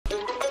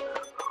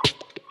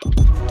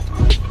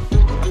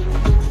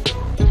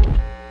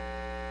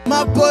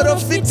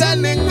maporofita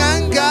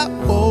nenganga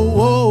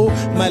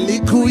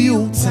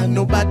malikuyuta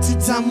nobati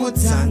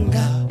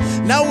tamutanga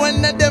na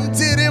wana dem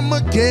tiri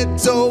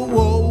mugeto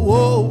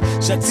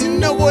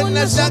shatina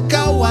wona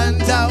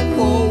shakawanda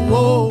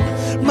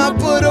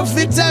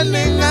maporofita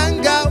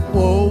nenganga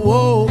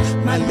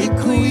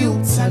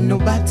malikuyuta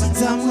nobati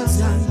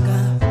tamutanga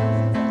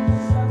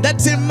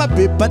ndati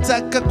mapepa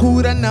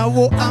takakura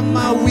nawo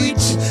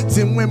amawichi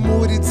dzimwe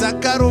mhuri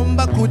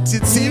dzakaromba kuti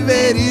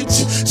tive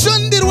richi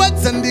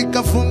zvondirwadza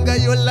ndikafunga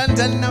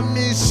yolanda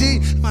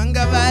namishi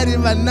vanga vari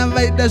vana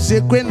vaida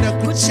zvekwenda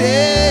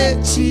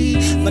kuchechi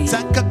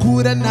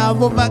vatakakura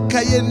navo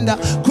vakaenda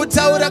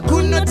kutaura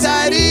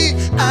kunotari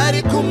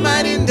ari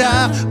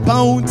kumarinda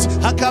paundi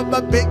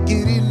akaba bhegi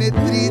rine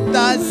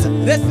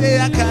 3000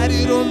 rese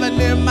akarirova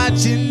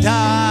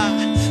nemachinda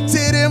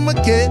tiri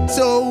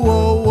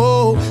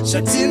mugeto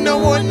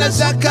zvatinoona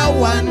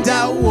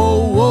zvakawanda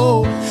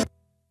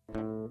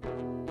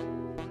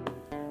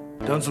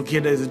Dancehall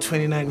Keddah is a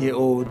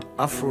 29-year-old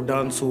Afro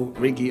dancehall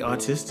reggae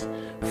artist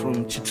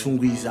from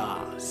Chitungwiza,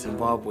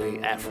 Zimbabwe,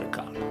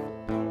 Africa.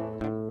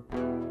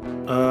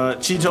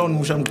 Chitown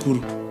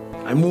Mushamkuru.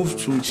 I moved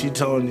to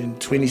Chitown in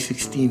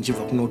 2016,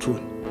 Chivakunotun.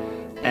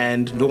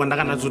 And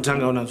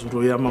ndokandakanatsotanga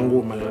unazotoya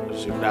mangoma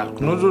zvekudaro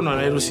kunotona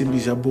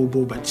nairosimbisa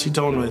bobo, but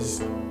Chitown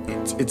was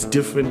it's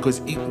different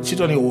because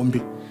Chitown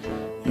ihombe,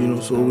 you know,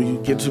 so you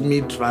get to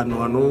meet vanhu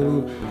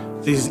vano,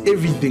 there's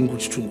everything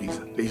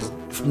kuchitungwiza. There's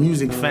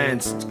music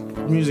fans,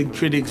 music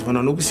critics, vanhu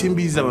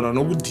vanokusimbisa, vanhu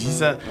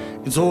vanokudhisa.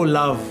 It's all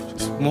love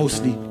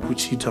mostly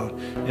kuchitown.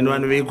 And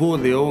when we go,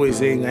 they're always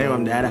saying aiwa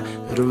mdara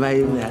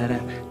ruvai mdara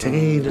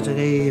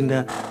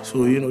takaenda.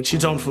 So you know,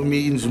 Chitown for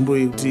me in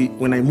Zimbabwe,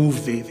 when I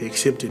moved there, they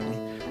accepted me.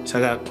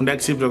 Saka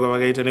kundaccepta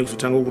kwavakaita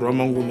nekuzotanga kurwa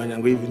mangoma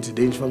nyangwe even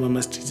today ndifamba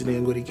mastreets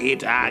nengori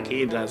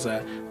Keddah.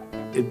 So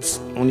it's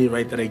only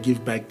right that I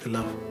give back the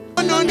love.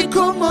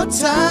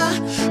 Unonikomota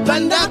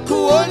panda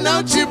kuona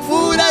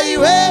uchipfura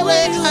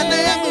iwewe hana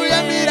yangu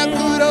yamira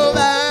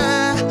kurova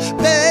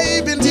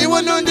baby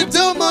ndiwo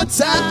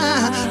nonditomota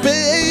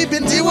baby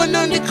ndiwo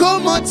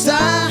nondikomota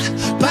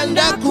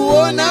panda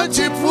kuona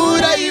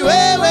uchipfura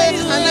iwewe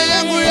hana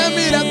yangu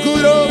yamira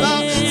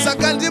kurova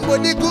saka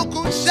ndimbodi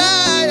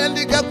kukushaya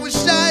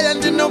ndikakushaya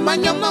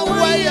ndinomanya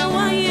mawaya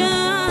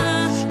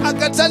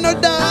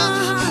akatanoda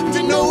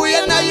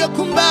ndinouya nayo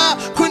kumba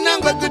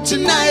kunangwe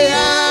kuchinaya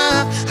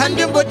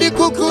handimbodi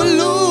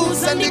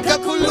kukulusa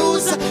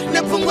ndikakulusa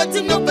nepfungwa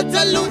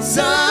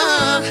dzinobatalusa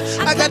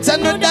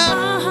akatanoda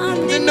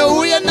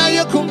ndinouya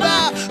nayo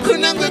kumba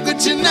kunangwe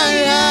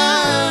kuchinaya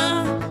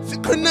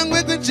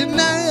kunangwe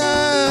kuchinaya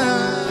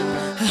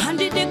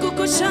handidi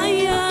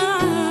kukushaya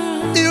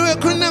iwe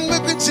kunangwe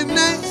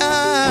kuchinaya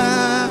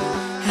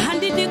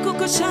handidi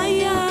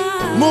kukushaya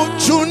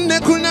muchune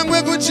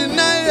kunangwe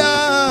kuchinaya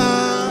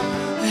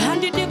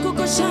handidi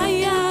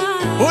kukushaya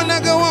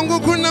onaga wangu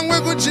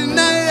kunangwe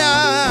kuchinaya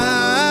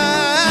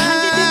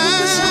handidi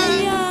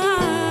kukushaya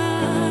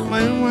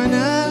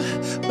maimwana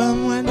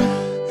bamwana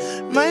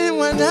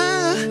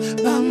maimwana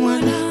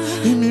bamwana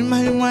imi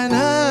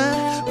maimwana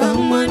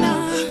bamwana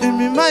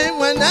imi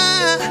maimwana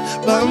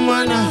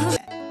bamwana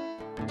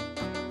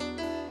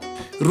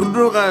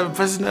rudo ka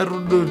pasina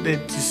rudo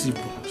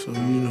detisipo, so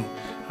you know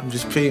I'm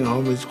just paying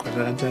homage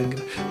kwatakatanga.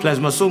 Plus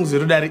my songs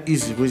are very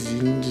easy because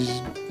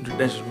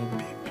that's my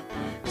baby.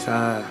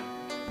 So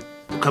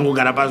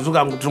ukangogara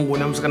pazuka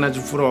ngutongona musikana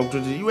chifura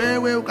wakutoti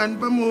iwewe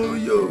ukanipa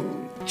moyo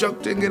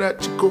chakutengera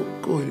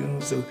chikoko, you know.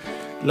 So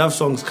love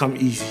songs come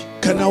easy.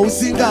 Kana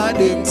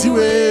usingade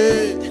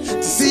ndiwe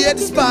tisiye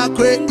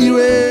tisparkwe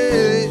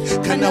iwe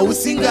kana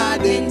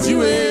usingade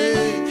ndiwe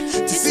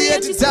tisiye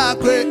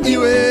titakwe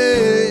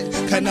iwe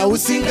kana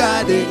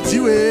usingade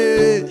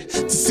ndiwe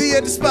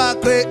tisiye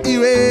tisparkwe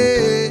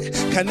iwe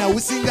kana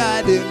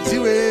usingade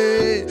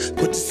ndiwe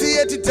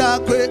tisiye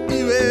titakwe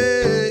iwe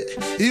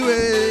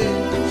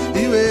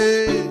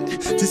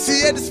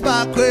tisiye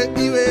tisparkwe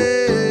iwe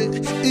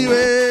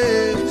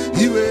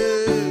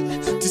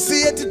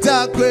tisiye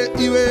titakwe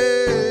iwe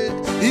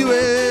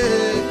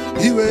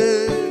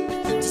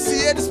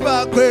tisiye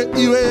tisparkwe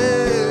iwe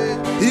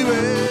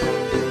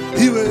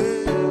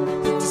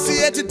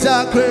tisiye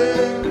titakwe.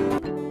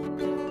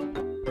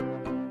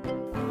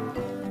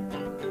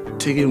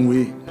 Taking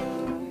away.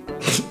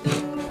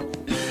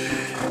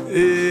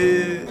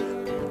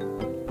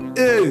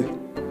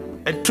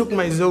 I took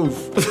myself.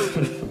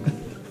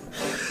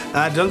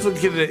 Dancehall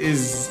Keddah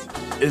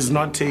is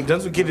not take.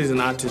 Dancehall Keddah is an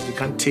artist. You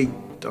can't take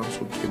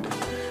Dancehall Keddah.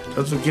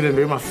 Dancehall Keddah,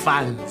 they're my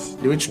fans.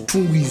 They were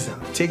Chitungwiza,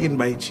 taken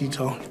by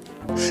Chitown.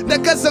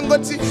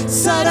 Ndakazongoti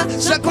Sara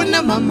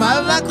shakona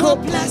mama vako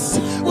plus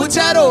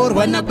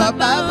ucharoorwa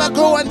nababa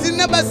vako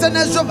wandina basa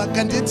nazvo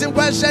vakanditi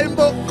ngwasha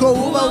imboko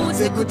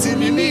uvaudze kuti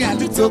nini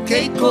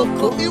handidzoke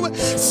ikoko iwe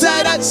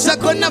sara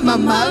zvako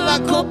namama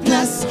vako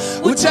plus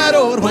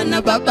ucharoorwa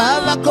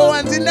nababa vako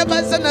wandina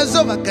basa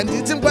nazvo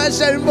vakanditi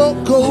ngwasha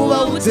imboko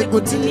uvaudze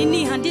kuti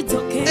nini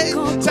handidzoke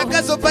ikoko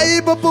takazopa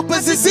ipopo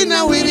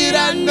pasisina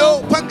wirirano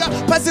panga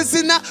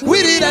pasisina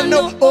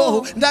wirirano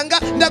ndanga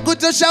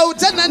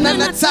ndakutoshautana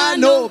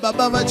nanatsano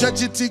baba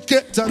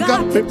vachachitike tanga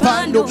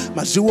pepando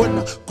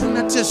mazviona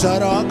kuna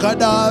tezvara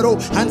akadaro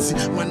hanzi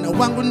mwana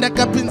wangu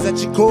ndakapinza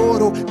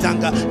chikoro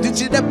tanga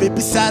ndichida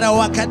bhebi sara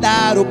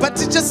wakadaro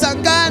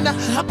patichasangana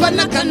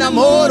hapana kana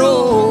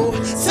moro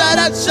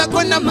sara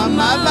zvako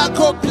namama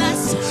vako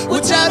plus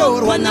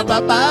ucharoorwa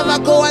nababa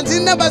vako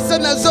wandina basa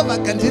nazvo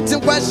vakanditi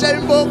ngwasha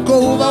imboko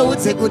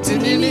uvaudze kuti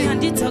nini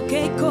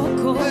handidzoke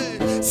ikoko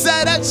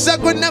sara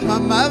zvako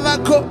namama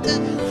vako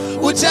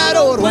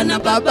ucharoorwa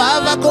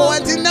nababa vako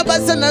wandina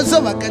basa nazvo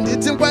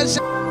vakanditi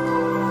ngwasha